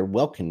 Obviously, they're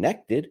well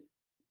connected,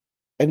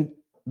 and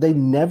they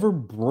never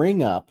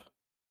bring up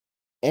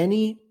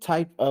any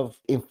type of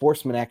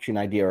enforcement action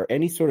idea or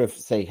any sort of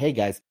say, hey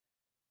guys,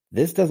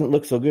 this doesn't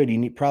look so good.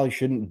 You probably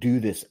shouldn't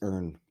do this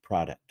EARN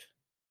product,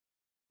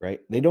 right?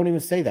 They don't even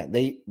say that.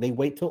 They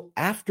wait till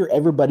after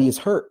everybody is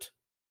hurt.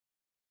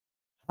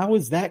 How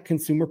is that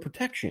consumer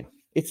protection?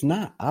 It's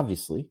not,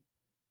 obviously.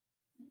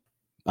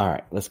 All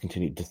right, let's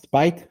continue.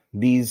 Despite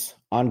these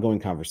ongoing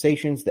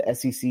conversations, the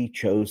SEC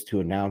chose to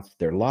announce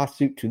their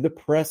lawsuit to the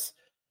press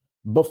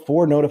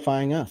before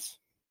notifying us.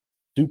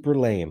 Super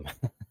lame.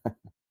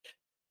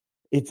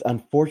 It's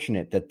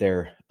unfortunate that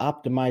they're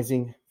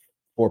optimizing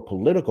for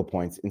political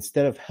points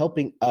instead of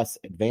helping us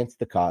advance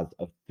the cause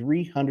of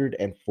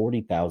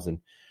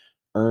 340,000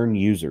 EARN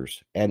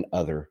users and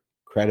other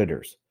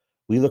creditors.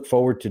 We look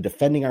forward to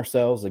defending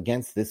ourselves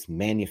against this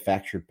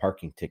manufactured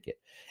parking ticket,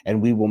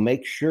 and we will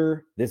make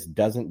sure this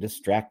doesn't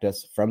distract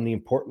us from the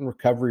important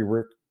recovery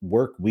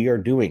work we are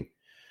doing.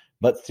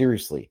 But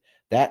seriously,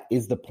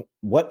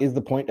 what is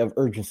the point of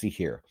urgency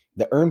here?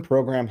 The EARN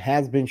program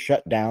has been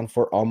shut down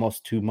for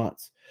almost 2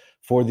 months.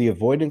 For the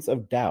avoidance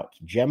of doubt,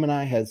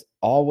 Gemini has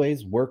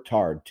always worked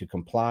hard to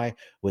comply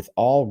with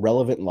all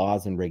relevant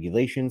laws and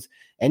regulations.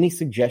 Any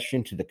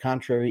suggestion to the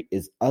contrary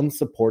is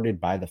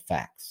unsupported by the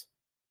facts.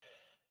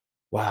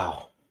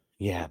 Wow.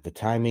 Yeah, the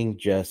timing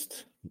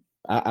just...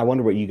 I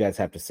wonder what you guys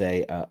have to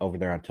say over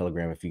there on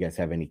Telegram, if you guys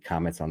have any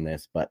comments on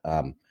this. But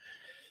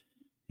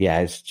yeah,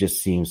 it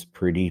just seems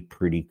pretty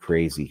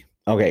crazy.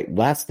 Okay,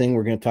 last thing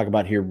we're going to talk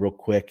about here real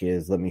quick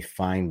is, let me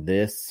find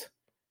this.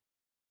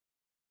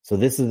 So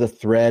this is a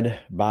thread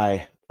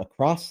by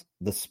Across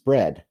the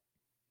Spread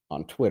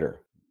on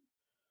Twitter.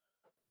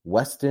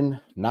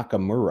 Weston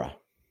Nakamura.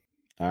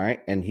 All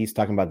right, and he's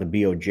talking about the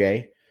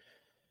BOJ.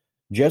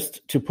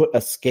 Just to put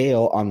a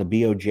scale on the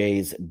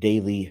BOJ's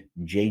daily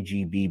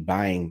JGB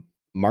buying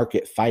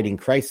market fighting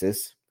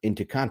crisis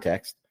into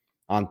context,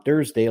 on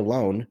Thursday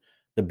alone,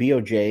 the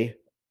BOJ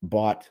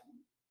bought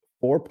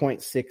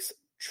 4.6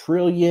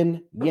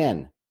 trillion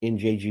yen in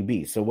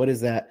JGB. So what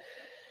is that?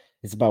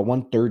 It's about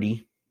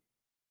 130.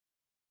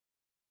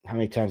 How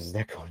many times is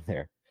that going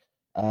there?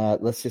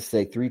 Let's just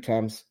say 3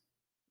 times.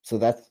 So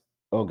that's,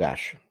 oh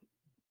gosh,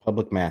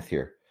 public math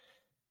here.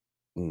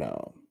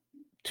 No,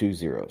 2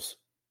 zeros.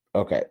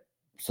 Okay,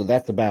 so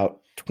that's about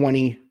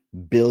 $20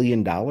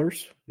 billion.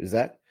 Does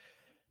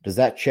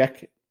that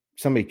check?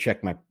 Somebody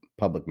check my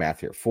public math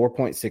here.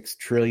 4.6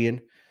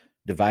 trillion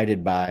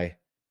divided by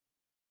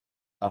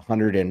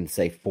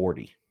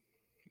 140.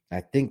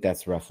 I think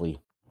that's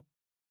roughly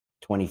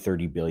 20,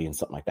 30 billion,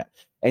 something like that.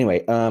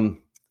 Anyway,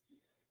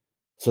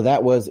 so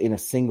that was in a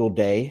single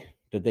day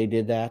that they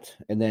did that.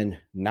 And then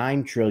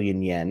 9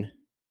 trillion yen.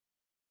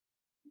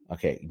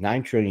 Okay,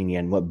 9 trillion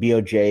yen. What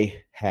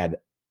BOJ had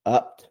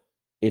upped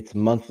its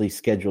monthly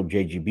scheduled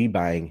JGB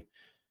buying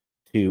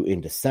to in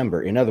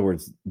December. In other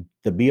words,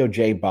 the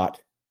BOJ bought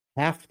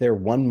half their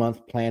 1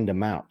 month planned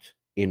amount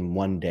in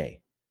one day.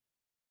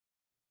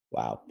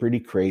 Wow, pretty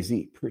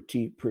crazy,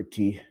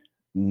 pretty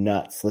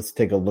nuts. Let's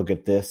take a look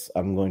at this.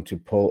 I'm going to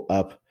pull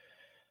up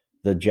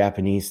the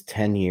Japanese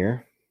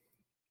 10-year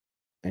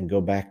and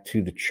go back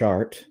to the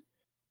chart.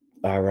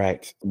 All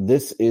right,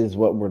 this is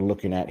what we're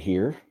looking at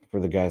here for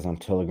the guys on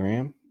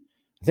Telegram.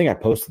 I think I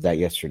posted that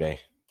yesterday,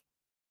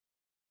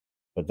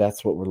 but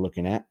that's what we're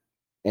looking at.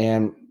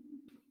 And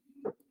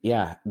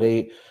yeah,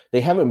 they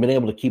haven't been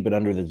able to keep it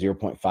under the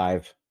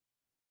 0.5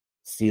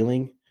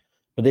 ceiling.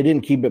 But they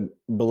didn't keep it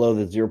below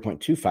the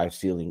 0.25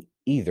 ceiling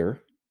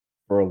either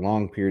for a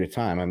long period of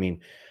time. I mean,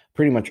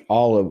 pretty much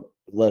all of,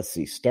 let's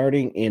see,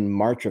 starting in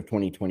March of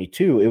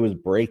 2022, it was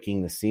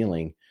breaking the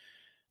ceiling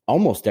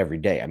almost every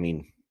day. I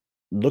mean,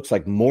 looks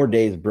like more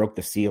days broke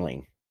the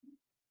ceiling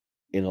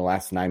in the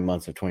last 9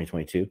 months of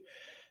 2022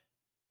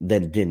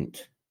 than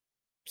didn't.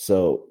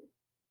 So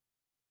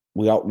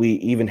we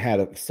even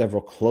had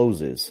several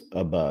closes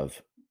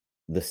above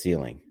the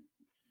ceiling.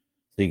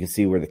 So you can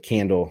see where the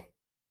candle.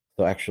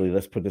 So actually,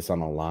 let's put this on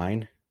a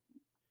line,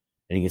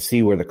 and you can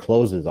see where the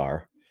closes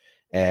are.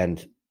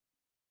 And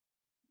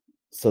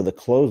so the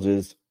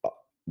closes,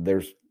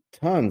 there's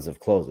tons of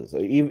closes.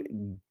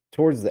 Even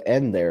towards the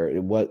end there,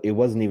 it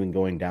wasn't even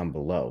going down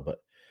below.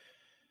 But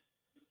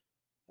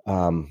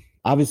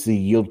obviously,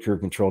 yield curve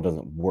control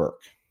doesn't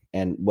work.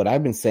 And what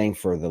I've been saying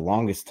for the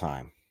longest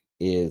time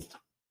is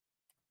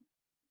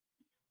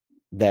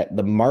that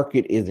the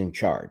market is in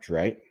charge,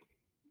 right?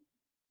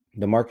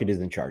 The market is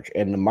in charge,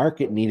 and the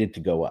market needed to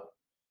go up.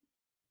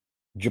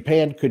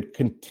 Japan could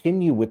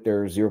continue with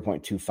their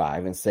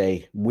 0.25 and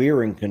say,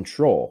 we're in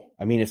control.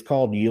 I mean, it's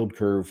called yield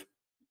curve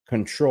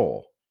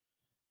control.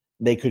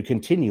 They could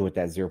continue with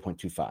that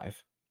 0.25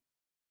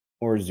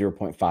 or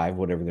 0.5,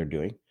 whatever they're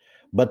doing,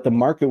 but the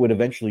market would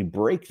eventually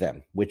break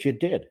them, which it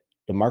did.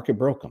 The market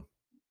broke them.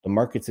 The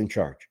market's in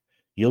charge.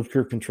 Yield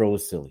curve control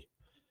is silly.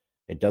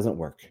 It doesn't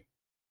work.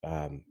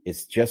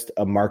 It's just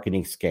a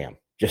marketing scam,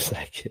 just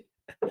like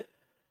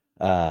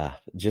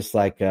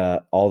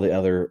all the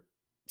other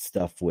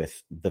stuff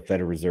with the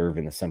Federal Reserve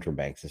and the central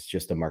banks. It's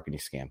just a marketing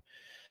scam.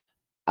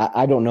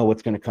 I don't know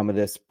what's going to come of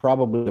this.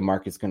 Probably the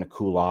market's going to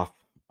cool off.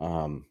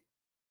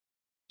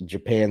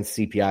 Japan's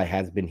CPI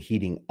has been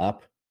heating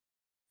up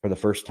for the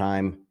first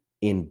time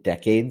in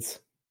decades.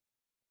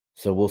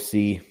 So we'll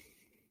see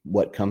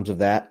what comes of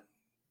that.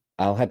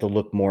 I'll have to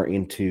look more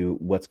into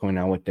what's going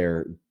on with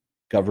their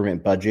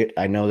government budget.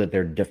 I know that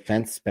their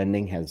defense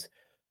spending has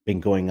been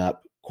going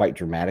up quite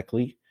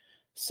dramatically.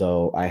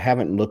 So I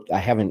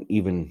haven't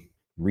even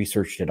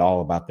researched at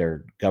all about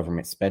their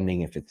government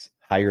spending, if it's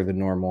higher than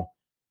normal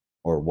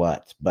or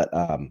what. But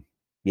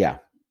yeah,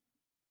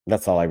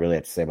 that's all I really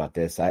have to say about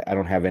this. I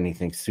don't have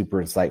anything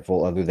super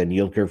insightful other than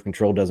yield curve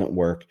control doesn't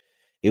work.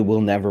 It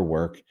will never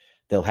work.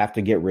 They'll have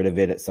to get rid of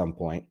it at some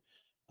point.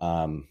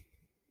 And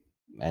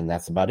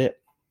that's about it.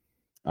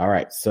 All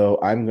right. So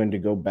I'm going to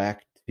go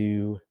back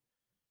to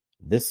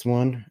this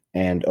one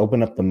and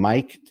open up the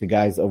mic to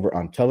guys over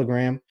on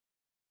Telegram.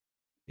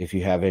 If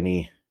you have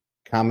any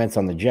comments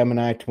on the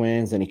Gemini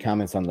twins, any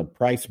comments on the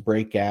price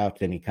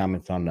breakout, any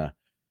comments on the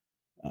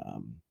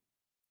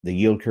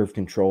yield curve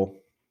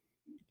control.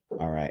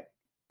 All right.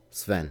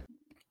 Sven,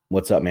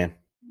 what's up, man?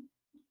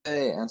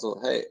 Hey, Ansel.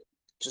 Hey,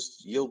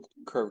 just yield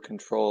curve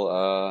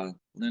control.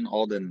 Lynn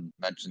Alden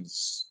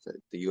mentions that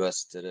the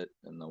U.S. did it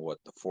in the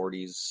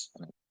 40s,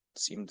 and it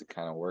seemed to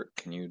kind of work.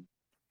 Can you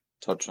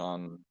touch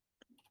on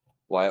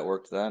why it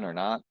worked then or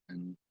not,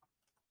 and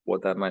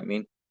what that might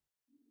mean?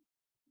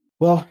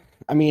 Well,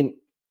 I mean,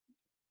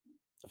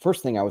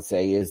 first thing I would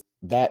say is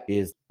that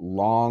is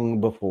long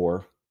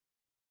before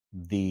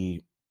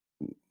the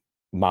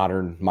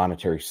modern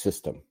monetary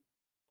system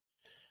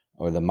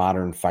or the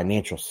modern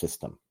financial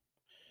system.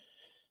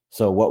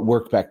 So what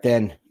worked back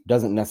then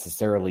doesn't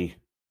necessarily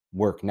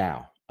work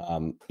now.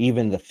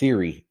 Even the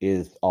theory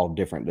is all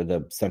different that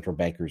the central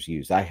bankers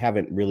use. I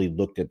haven't really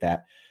looked at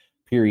that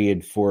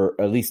period, for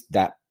at least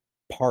that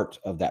part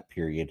of that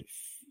period,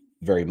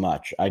 very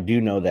much. I do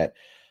know that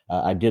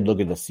I did look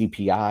at the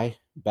CPI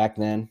back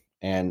then,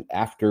 and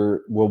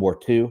after World War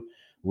II,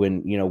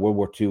 when World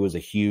War II was a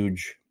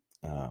huge,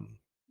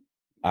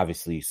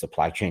 obviously,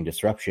 supply chain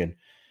disruption.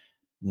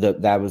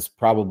 That was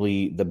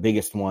probably the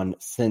biggest one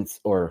since,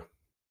 or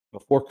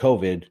before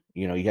COVID.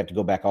 You had to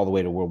go back all the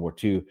way to World War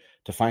II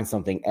to find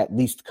something at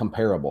least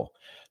comparable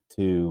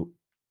to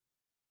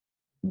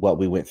what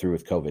we went through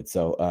with COVID.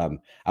 So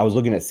I was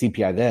looking at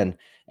CPI then,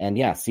 and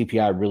yeah,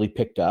 CPI really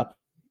picked up.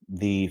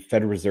 The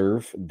Federal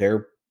Reserve,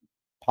 their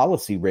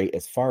policy rate,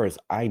 as far as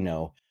I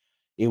know,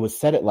 it was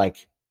set at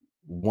like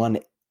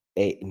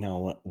 1/8.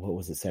 No, what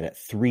was it set at?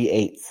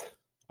 3/8.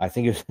 I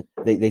think it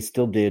was, they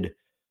still did,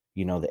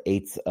 the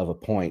eighths of a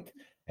point,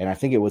 and I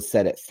think it was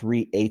set at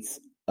 3/8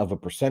 of a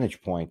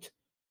percentage point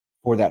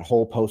for that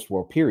whole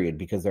post-war period,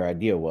 because their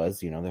idea was,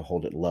 they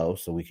hold it low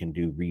so we can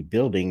do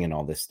rebuilding and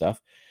all this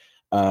stuff.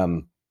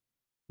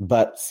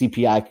 But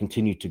CPI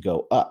continued to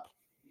go up,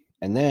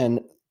 and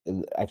then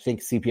I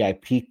think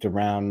CPI peaked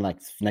around like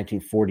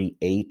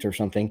 1948 or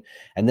something,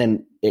 and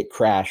then it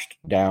crashed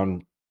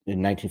down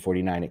in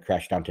 1949. It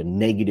crashed down to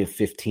negative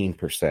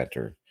 15%,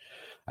 or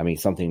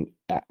something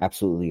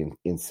absolutely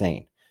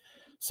insane.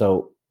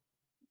 So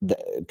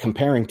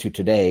comparing to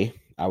today,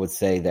 I would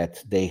say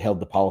that they held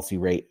the policy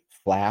rate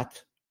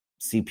flat.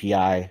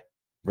 CPI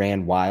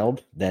ran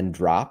wild, then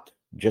dropped,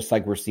 just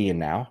like we're seeing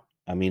now.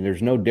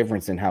 There's no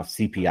difference in how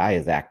CPI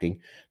is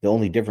acting. The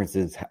only difference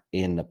is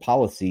in the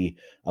policy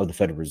of the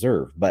Federal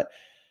Reserve. But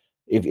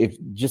if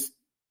just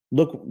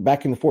look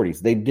back in the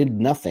 40s, they did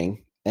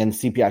nothing and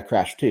CPI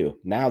crashed too.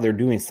 Now they're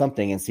doing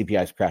something and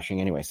CPI is crashing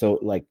anyway. So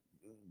like,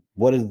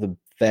 what does the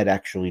Fed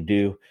actually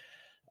do?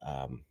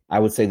 I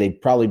would say they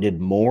probably did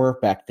more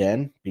back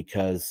then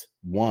because,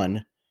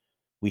 one,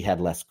 we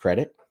had less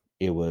credit.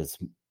 It was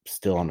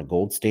still on a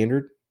gold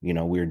standard. We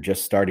were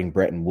just starting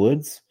Bretton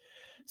Woods.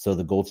 So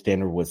the gold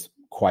standard was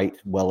quite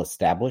well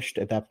established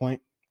at that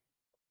point.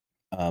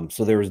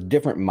 So there was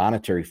different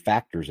monetary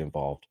factors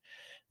involved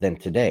than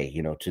today.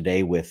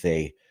 Today with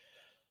a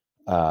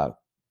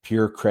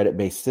pure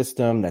credit-based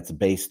system that's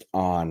based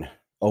on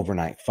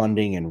overnight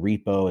funding and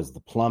repo as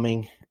the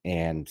plumbing,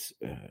 and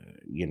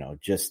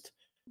just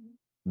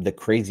the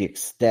crazy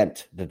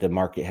extent that the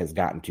market has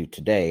gotten to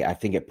today. I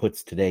think it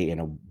puts today in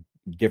a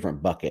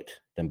different bucket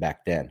than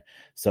back then.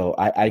 So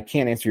I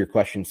can't answer your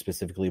question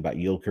specifically about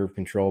yield curve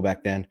control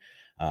back then,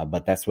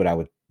 but that's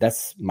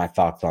my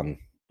thoughts on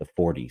the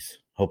 40s.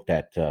 Hope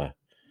that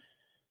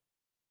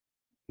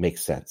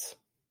makes sense.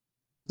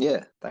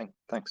 Yeah,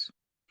 thanks.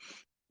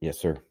 Yes,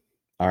 sir.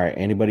 All right.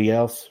 Anybody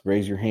else?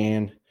 Raise your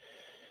hand.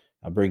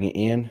 I'll bring it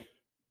in.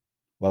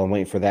 While I'm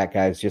waiting for that,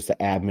 guys, just an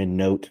admin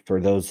note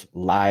for those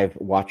live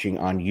watching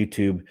on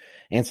YouTube.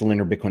 Ansel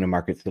Lindner Bitcoin and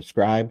Markets,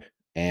 subscribe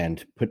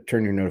and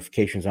turn your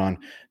notifications on.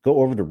 Go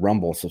over to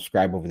Rumble,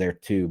 subscribe over there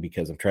too,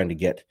 because I'm trying to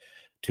get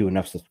to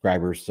enough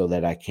subscribers so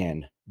that I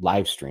can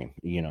live stream.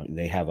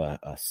 They have a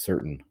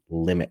certain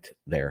limit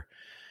there.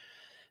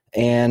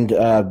 And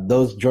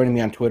those joining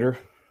me on Twitter,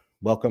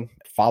 welcome.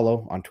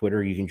 Follow on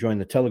Twitter. You can join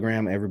the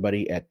Telegram,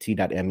 everybody, at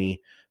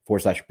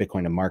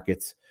t.me/Bitcoin and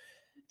Markets.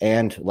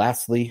 And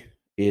lastly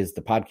is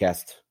the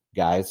podcast,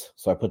 guys.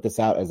 So I put this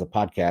out as a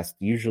podcast,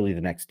 usually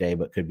the next day,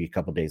 but could be a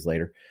couple days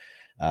later.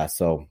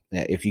 So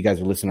if you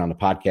guys are listening on the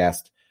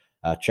podcast,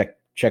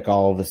 check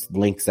all of the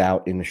links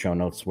out in the show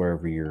notes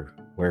wherever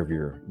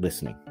you're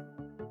listening.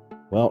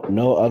 Well,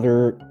 no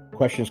other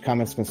questions,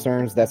 comments,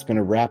 concerns. That's going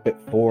to wrap it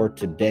for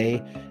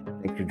today.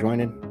 Thanks for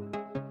joining.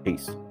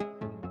 Peace.